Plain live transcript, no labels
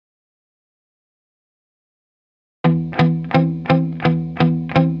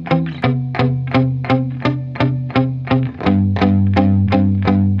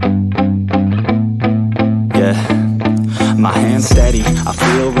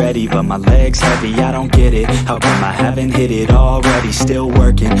ready, but my legs heavy, I don't get it. How come I haven't hit it already? Still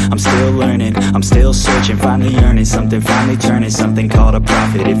working, I'm still learning, I'm still searching, finally earning something, finally turning something called a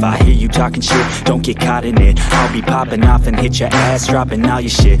profit. If I hear you talking shit, don't get caught in it. I'll be popping off and hit your ass, dropping all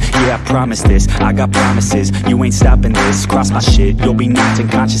your shit. Yeah, I promise this, I got promises, you ain't stopping this. Cross my shit, you'll be knocked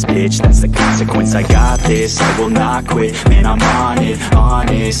unconscious, bitch. That's the consequence, I got this, I will not quit. Man, I'm on it,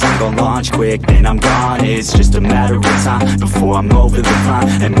 honest, I'm gon' launch quick, then I'm gone. It's just a matter of time before I'm over the climb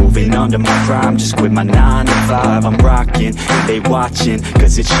and moving under my prime. Just quit my 9 to 5, I'm rocking, and they watching,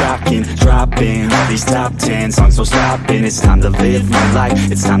 cause it's shocking. Dropping all these top 10 songs, no stopping. It's time to live my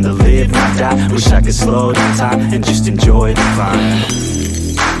life, it's time to live, not die. Wish I could slow down time and just enjoy the climb.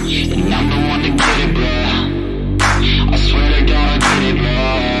 And I'm the one to get it, bro. I swear to God, I get it,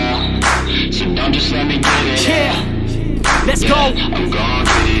 bro. So don't just let me get it. Yeah, let's go. I'm gonna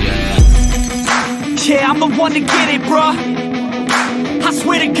get it, yeah. Yeah, I'm the one to get it, bro. I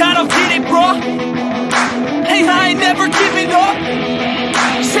swear to God, I'll get it, bro. Hey, I ain't never giving up.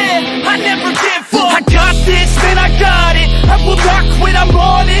 Yeah, I never give up. I got this, man, I got it. I will not quit, I'm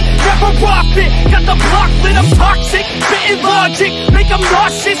on it. Never rock it. Got the block lit, I'm toxic. Spitting logic, make them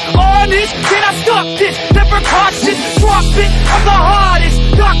nauseous. Honest, can I stop this? Never cautious, drop it. I'm the hardest.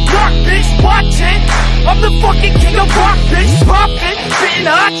 Knock, knock, bitch, watch it. I'm the fucking king of rock, bitch. Pop it, spitting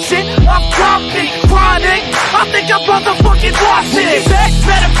hot shit. I'm dropping, chronic. I think I'm motherfucking lost it. Facts,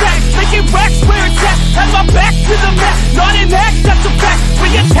 matter of fact, making racks where it's at. Have my back to the mat, not an act, that's a fact.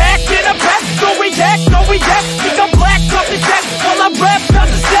 We attack in a pack, no react, no react. Think I'm black, off his ass, while I rap, not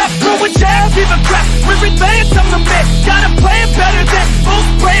the snap. Throw a jab, give a crap. We're advanced, I'm the man. Got a plan better than most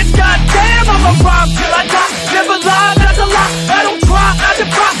brands. Goddamn, I'm a rhyme till I die. Never lie, that's a lie. I don't try, I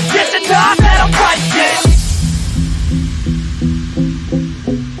defy. Get the nod that I'm right, yeah.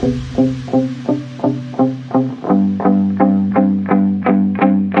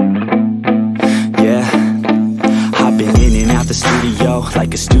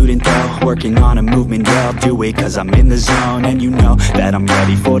 Like a student though, working on a movement, yeah, I'll do it cause I'm in the zone. And you know that I'm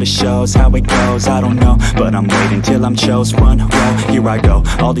ready for the shows. How it goes, I don't know, but I'm waiting till I'm chose. Front row, here I go.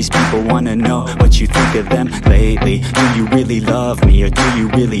 All these people wanna know what you think of them lately. Do you really love me or do you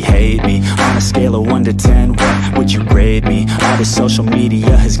really hate me? On a scale of 1 to 10, what would you grade me? All this social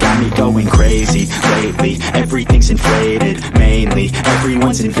media has got me going crazy lately. Everything's inflated, mainly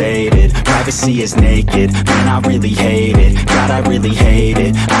everyone's invaded. Privacy is naked, man, I really hate it. God, I really hate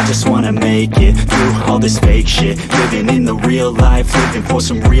it. I just wanna make it through all this fake shit. Living in the real life, living for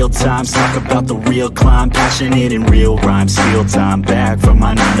some real times. Talk about the real climb, passionate in real rhymes. Steal time back from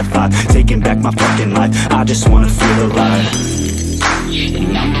my 9 to 5, taking back my fucking life. I just wanna feel alive.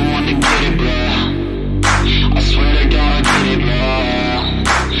 And I'm the one to get it, bro. I swear to God, I get it,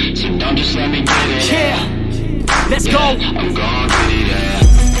 bro. So don't just let me get it. Yeah, let's go. I'm gonna get it, yeah.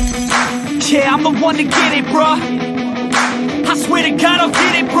 Yeah, I'm the one to get it, bro. I swear to God, I'll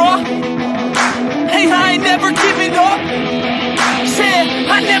get it, bro. Hey, I ain't never giving up.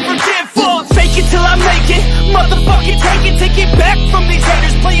 Yeah, I never give up. Fake it till I make it. Motherfucking take it back from these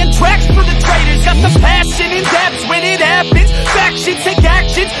haters. Playing tracks for the traitors. Got the passion and that's when it happens. Factions take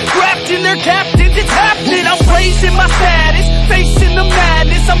actions, drafting their captains. It's happening. I'm raising my status, facing the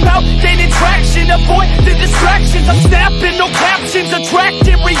madness. I'm out gaining traction, avoid the distractions. I'm snapping, no captions,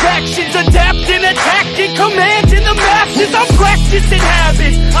 attracting reactions, adapting, attacking, commanding the masses. I'm practicing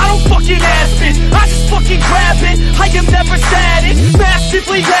habits, I don't fucking ask it, I just fucking grab it. I am never static,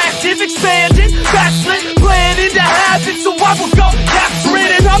 massively active, expanding, backslid, planning to have it. So I will go after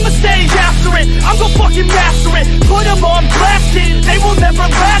it and I'ma stay after it. I'm gonna fucking master it, put them on blasting. They will never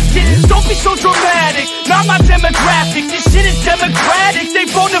last it, don't be so dramatic. Not my demographic, this shit is democratic. They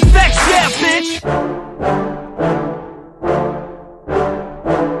phone effects, yeah bitch.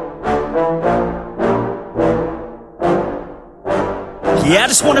 Yeah, I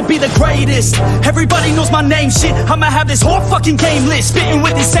just wanna be the greatest. Everybody knows my name, shit. I'ma have this whole fucking game list, spitting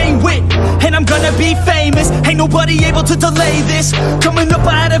with insane wit, and I'm gonna be famous. Ain't nobody able to delay this. Coming up,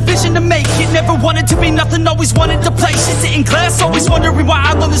 I had a vision to make it. Never wanted to be nothing, always wanted to play shit. Sit in class, always wondering why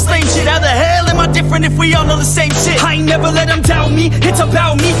I love this lame shit. How the hell am I different if we all know the same shit? I ain't never let them doubt me, it's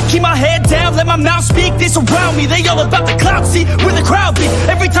about me. Keep my head down, let my mouth speak. This around me, they all about the clout, see where the crowd be.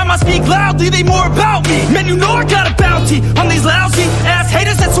 Every time I speak loudly, they more about me. Man, you know I got a bounty on these lousy ass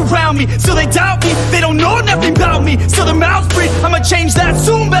haters that surround me. Still they doubt me, they don't know nothing about me. Still their mouths breathe, I'ma change that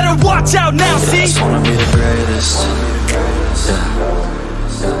soon. Better watch out now, see? I just wanna be the greatest,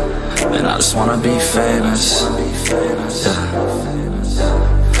 yeah. And I just wanna be famous, yeah.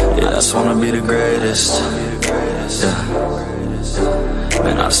 I just wanna be the greatest, yeah.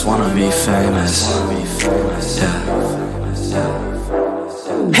 Man, I just wanna be famous, yeah.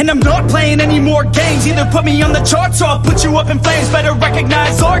 And I'm not playing any more games. Either put me on the charts or I'll put you up in flames. Better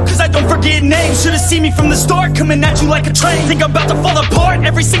recognize art, cause I don't forget names. Should've seen me from the start, coming at you like a train. Think I'm about to fall apart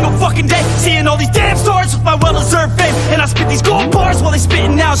every single fucking day. Seeing all these damn stars with my well-deserved fame. And I spit these gold bars while they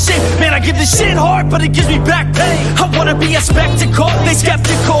spitting out shit. Man, I give this shit hard, but it gives me back pain. I wanna be a spectacle, they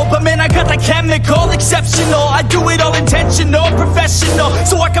skeptical. But man, I got the chemical, exceptional. I do it all intentional, professional.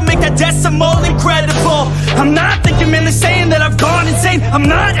 So I can make that decimal incredible. I'm not thinking, man, they're saying that I've gone insane. I'm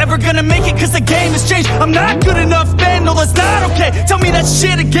not ever gonna make it cause the game has changed. I'm not good enough, man, no that's not okay. Tell me that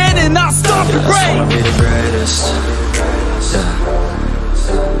shit again and I'll stop the brain. I just wanna be the greatest. Yeah.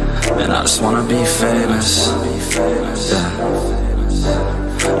 Man, I just wanna be famous.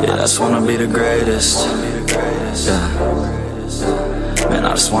 Yeah, I just wanna be the greatest. Yeah. Man,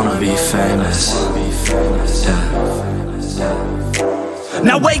 I just wanna be famous. Yeah.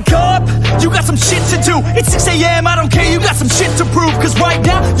 Now wake up, you got some shit to do. It's 6 AM, I don't care, you got some shit to prove. Cause right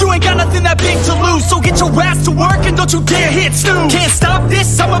now, you ain't got nothing that big to lose. So get your ass to work and don't you dare hit snooze. Can't stop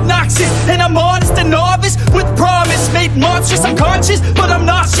this, I'm obnoxious. And I'm honest and novice with promise. Made monstrous, I'm conscious, but I'm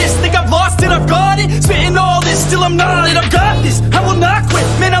nauseous. Think I've lost it, I've got it. Spitting all this, still I'm not it. I've got this, I will not quit.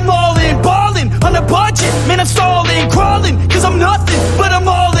 Man, I'm all in, ballin', on a budget. Man, I'm stalling, crawling, cause I'm nothing. But I'm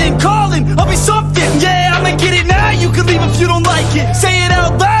all in, calling, I'll be something. Yeah, I'ma get it now, you can leave if you don't like it. Say it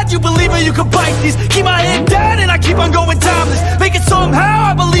out loud, you believe it, you can bite this. Keep my head down and I keep on going timeless. Make it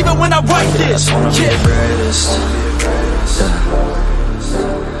somehow, I believe it when I write this. I just wanna be the greatest.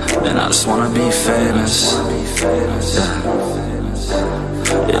 Yeah. And I just wanna be famous. Yeah.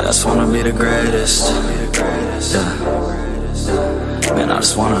 I just wanna be the greatest. Yeah. Man, I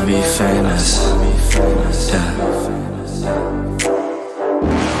just wanna be famous. Yeah.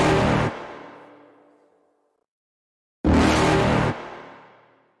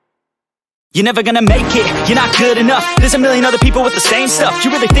 You're never gonna make it, you're not good enough. There's a million other people with the same stuff. You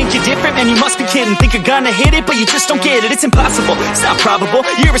really think you're different? Man, you must be kidding. Think you're gonna hit it, but you just don't get it. It's impossible, it's not probable,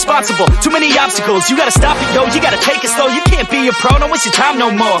 you're irresponsible. Too many obstacles, you gotta stop it, yo. You gotta take it slow, you can't be a pro. Don't waste your time no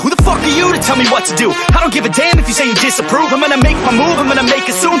more. Who the fuck are you to tell me what to do? I don't give a damn if you say you disapprove. I'm gonna make my move, I'm gonna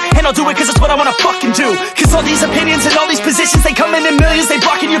make it soon. And I'll do it cause it's what I wanna fucking do. Cause all these opinions and all these positions, they come in millions, they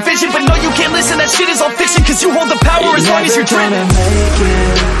blocking your vision. But no, you can't listen, that shit is all fiction. Cause you hold the power as long as you're dreaming.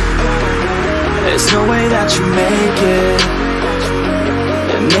 There's no way that you make it.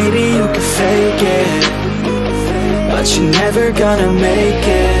 And maybe you can fake it, but you're never gonna make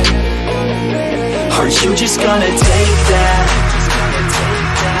it. Aren't you just gonna take that?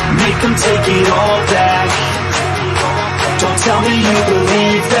 Make them take it all back. Don't tell me you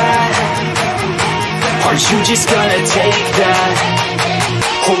believe that. Aren't you just gonna take that?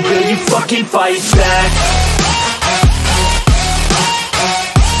 Or will you fucking fight back?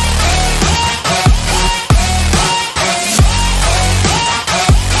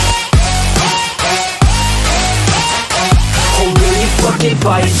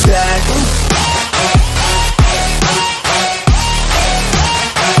 Fight back.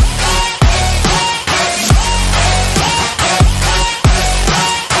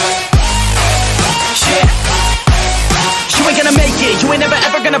 You ain't gonna make it, you ain't never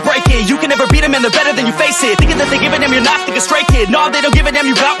ever gonna break it. You can never beat them and they're better than you face it. Thinking that they give a damn, you're not, think a straight kid. No, they don't give a damn,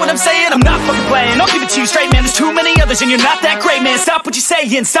 you got what I'm saying? I'm not fucking playing, I'll give it to you straight, man. There's too many others and you're not that great, man. Stop what you're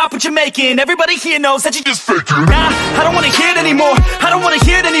saying, stop what you're making. Everybody here knows that you just faking. Nah, I don't wanna hear it anymore, I don't wanna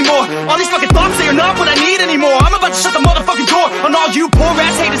hear it anymore. All these fucking thoughts, they are not what I need anymore. I'm about to shut the motherfucking door on all you poor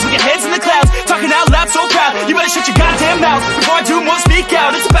ass haters with your heads in the clouds, talking out loud so proud. You better shut your goddamn mouth before I do more speak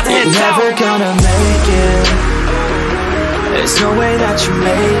out. It's about to head down. Never gonna make it. There's no way that you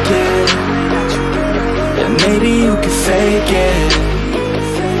make it. And maybe you can fake it,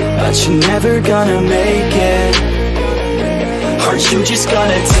 but you're never gonna make it. Aren't you just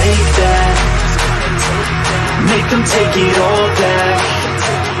gonna take that? Make them take it all back.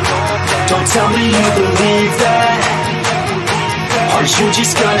 Don't tell me you believe that. Aren't you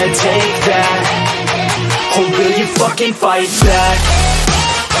just gonna take that? Or will you fucking fight back?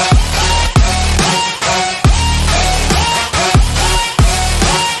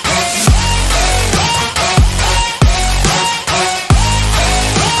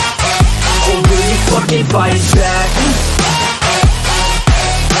 Fight back.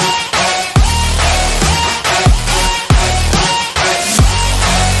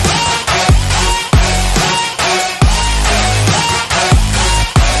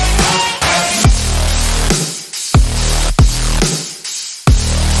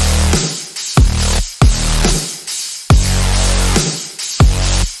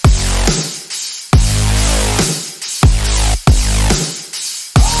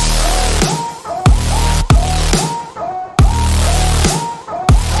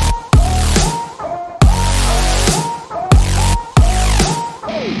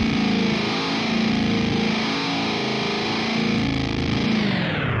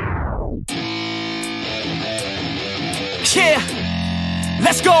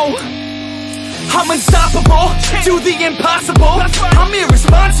 know I'm unstoppable, do the impossible. I'm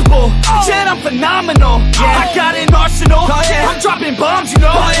irresponsible, yet I'm phenomenal. I got an arsenal, I'm dropping bombs, you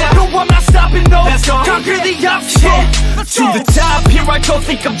know. No, I'm not stopping, no. Conquer the obstacle. To the top, here I go,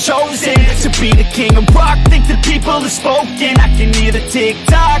 think I'm chosen to be the king of rock, think the people have spoken. I can hear the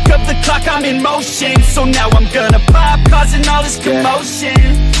tick-tock of the clock, I'm in motion. So now I'm gonna pop, causing all this commotion.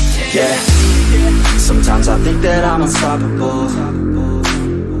 Yeah, sometimes I think that I'm unstoppable.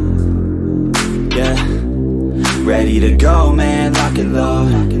 Yeah, ready to go, man, lock and load.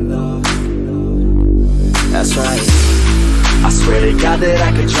 That's right, I swear to God that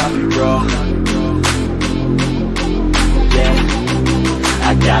I could drop it, bro. Yeah,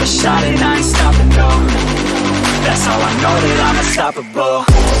 I got a shot and I ain't stopping, no. That's how I know that I'm unstoppable.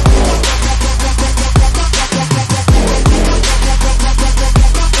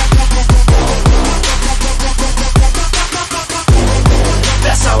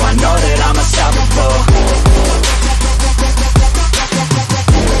 That's how I know that I'm unstoppable.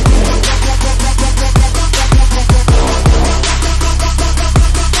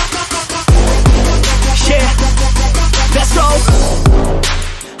 Yeah, let's go.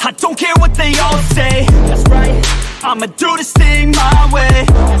 I don't care what they all say. That's right, I'ma do this thing my way.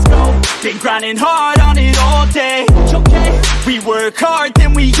 Let's go. Been grinding hard on it all day. Okay, we work hard,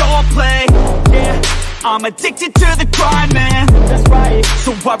 then we all play. Yeah, I'm addicted to the grind, man. That's right,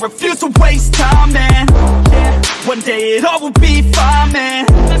 so I refuse to waste time, man. Yeah, one day it all will be fine, man.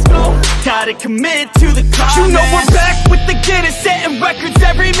 Let's go. Gotta commit to the climb. You know we're back with the Guinness, setting records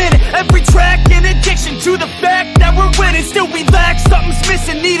every minute, every track. In addiction to the fact that we're winning, still we lack. Something's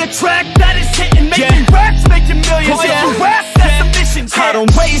missing, need a track that is hitting, making racks, making millions. Oh, yeah. That's the mission. I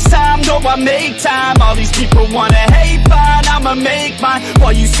don't waste time, no, I make time. All these people wanna hate, fine, I'ma make mine.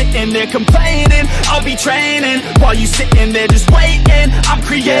 While you sitting there complaining, I'll be training. While you sitting there just waiting, I'm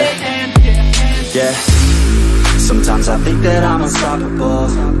creating. Yeah, sometimes I think that I'm unstoppable.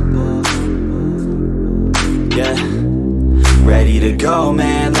 Yeah, ready to go,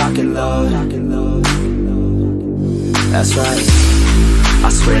 man, lock and load. That's right, I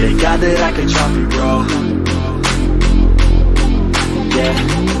swear to God that I could drop it, bro. Yeah,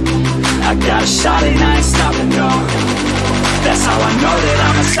 I got a shot and I ain't stopping, no. That's how I know that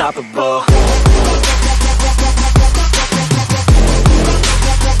I'm unstoppable.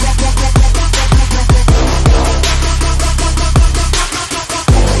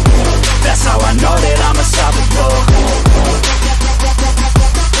 That's how I know that I'm unstoppable.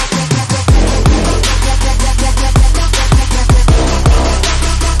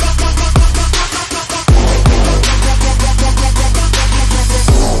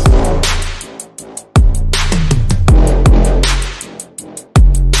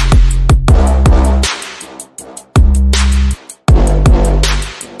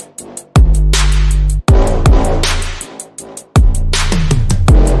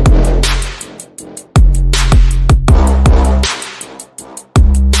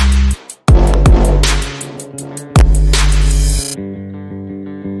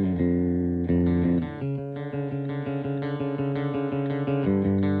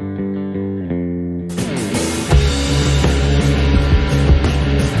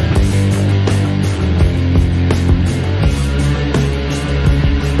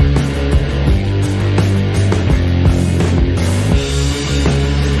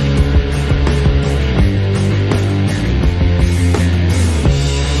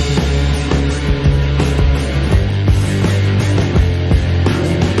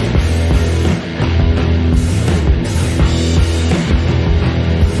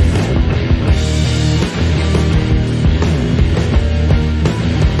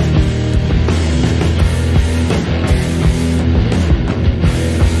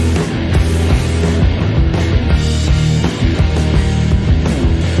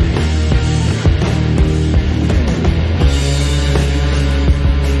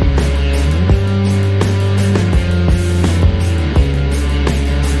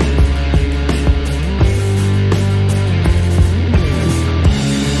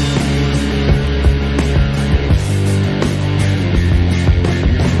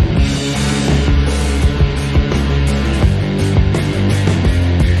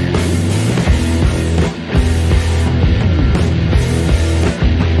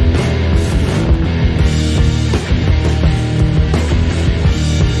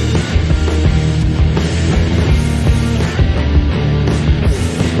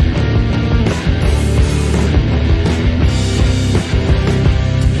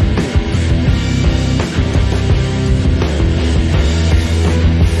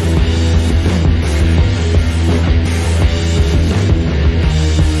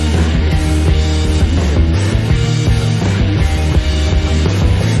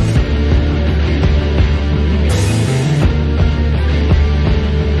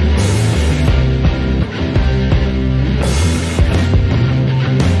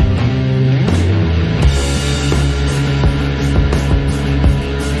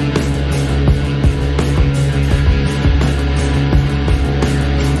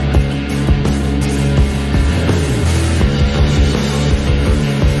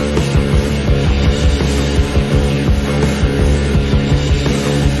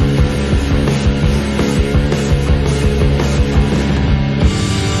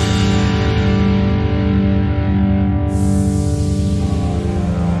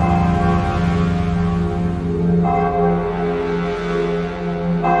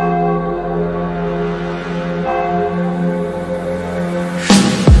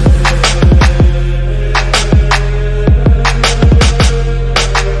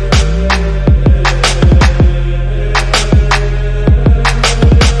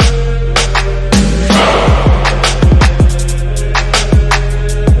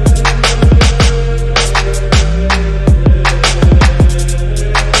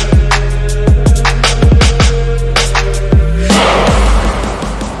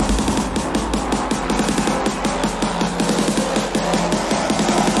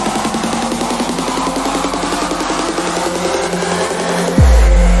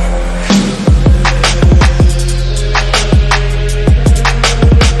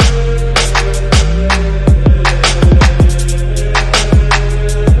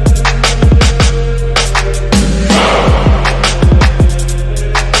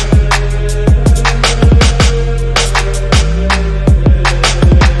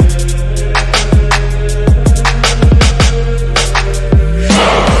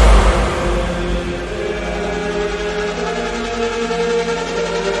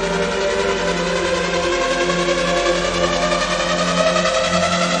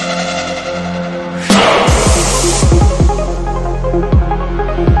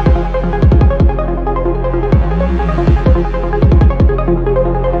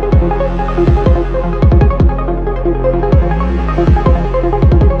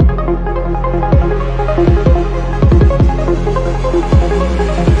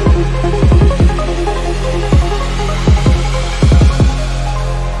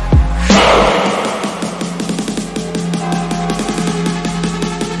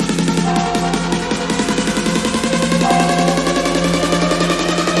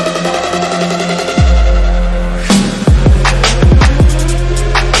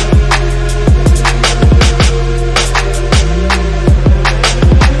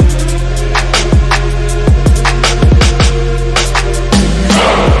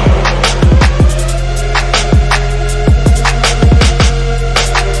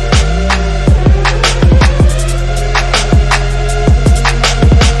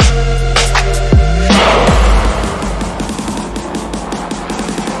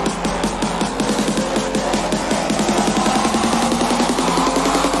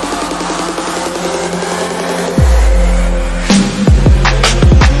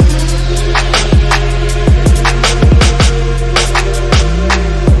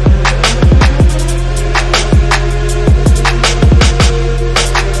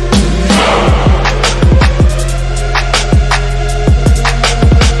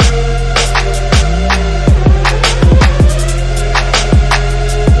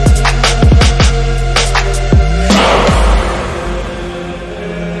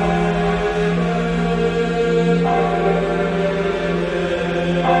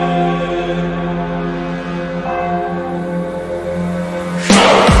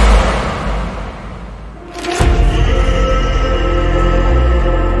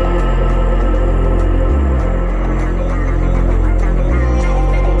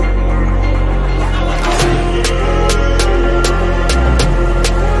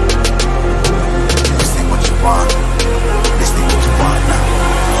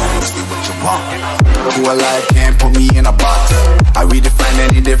 who I like, can't put me in a box. I redefine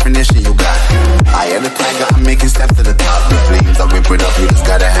any definition you got. I am the tiger, I'm making steps to the top. The flames, I whip it up, you just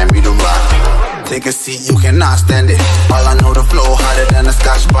gotta hand me the rock. Take a seat, you cannot stand it. All I know, the flow harder than a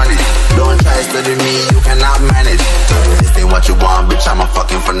Scotch bunny. Don't try to study me, you cannot manage. This ain't what you want, bitch, I'm a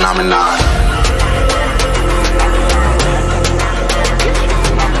fucking phenomenon.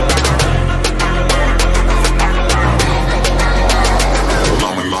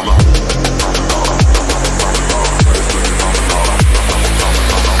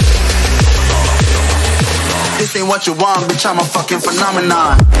 This ain't what you want, bitch, I'm a fucking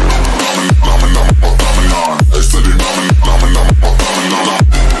phenomenon.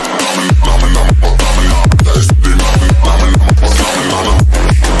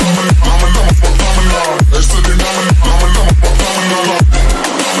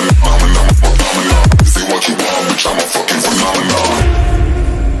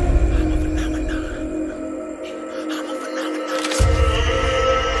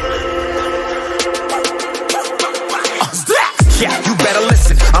 Yeah, you better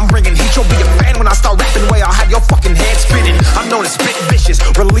listen. I'm bringing heat, you'll be a fan when I start rapping. Way I'll have your fucking head spinning. I'm known as spit vicious,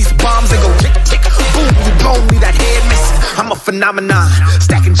 release bombs and go tick tick. Boom, you blown me that head missing. I'm a phenomenon,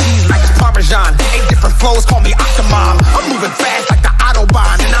 stacking cheese like it's Parmesan. 8 different flows, call me Octomom. I'm moving fast like the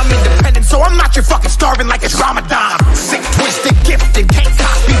Autobahn, and I'm independent, so I'm not your fucking starving like it's Ramadan. Sick, twisted, gifted, can't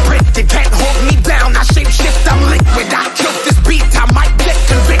copy, printed, can't hold me down. I shape shift, I'm liquid. I killed this beat, I might get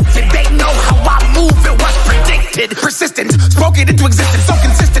convicted. They know how I move, it was predicted. Persistent, spoke it into existence, so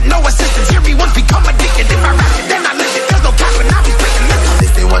consistent, no assistance. Hear me once, become addicted. If I rap it, then I live it. There's no cap when I be freaking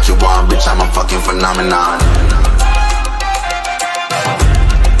this. This ain't what you want, bitch, I'm a fucking phenomenon.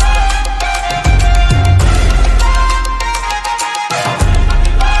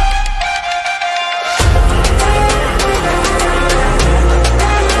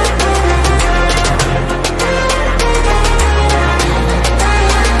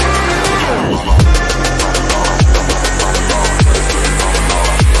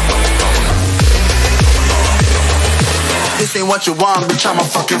 This ain't what you want, bitch, I'm a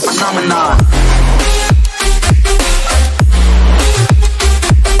fucking phenomenon.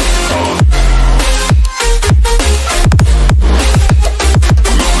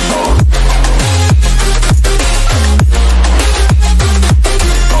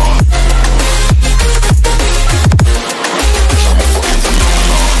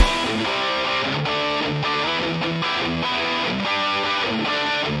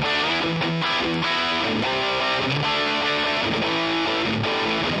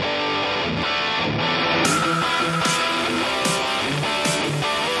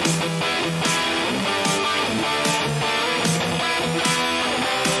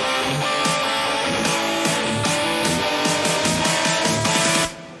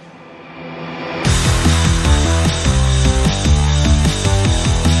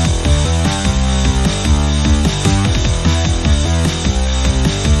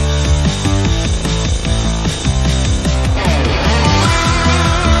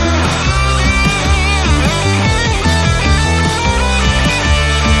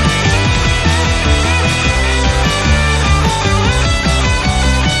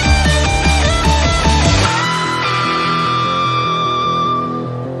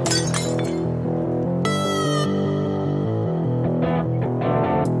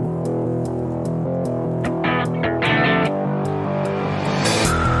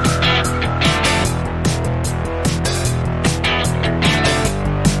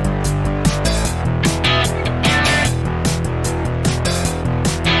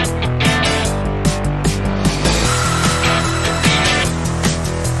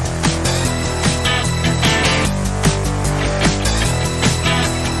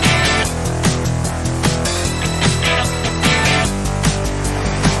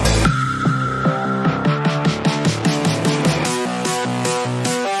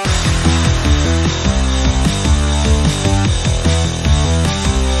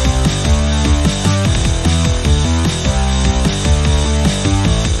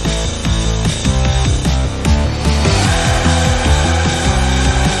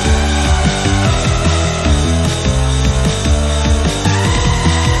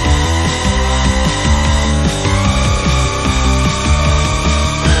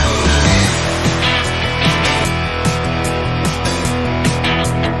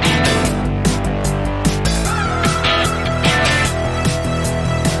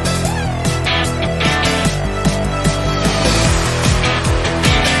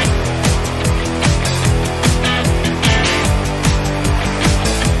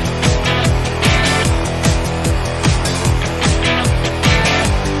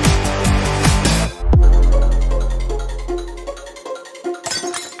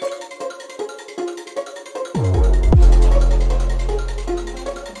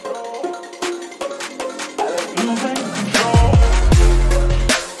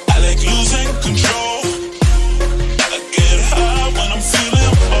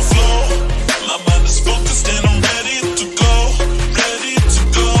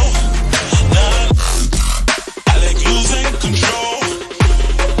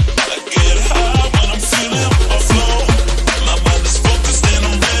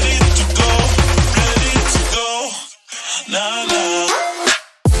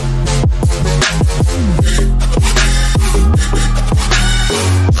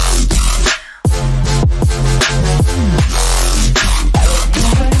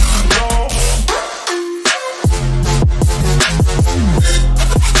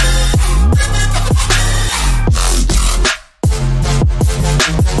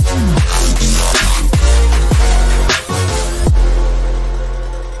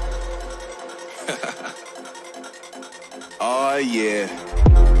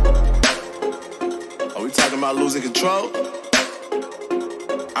 losing control?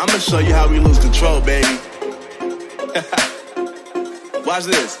 I'ma show you how we lose control, baby. Watch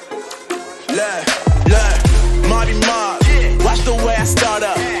this. Look, Marty Mark. Watch the way I start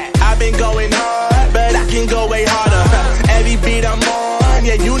up. I've been going hard, but I can go way harder. Every beat I'm on,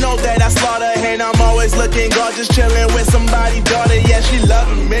 yeah, you know that I slaughter. And I'm always looking gorgeous, chilling with somebody's daughter. Yeah, she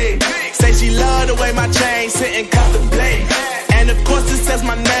loving me. Say she love the way my chain sit and contemplate. And of course it says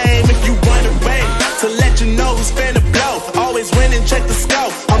my name if you wanna wait. To let you know who's finna blow. Always win and check the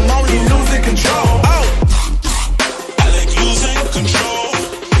scope. I'm only losing control.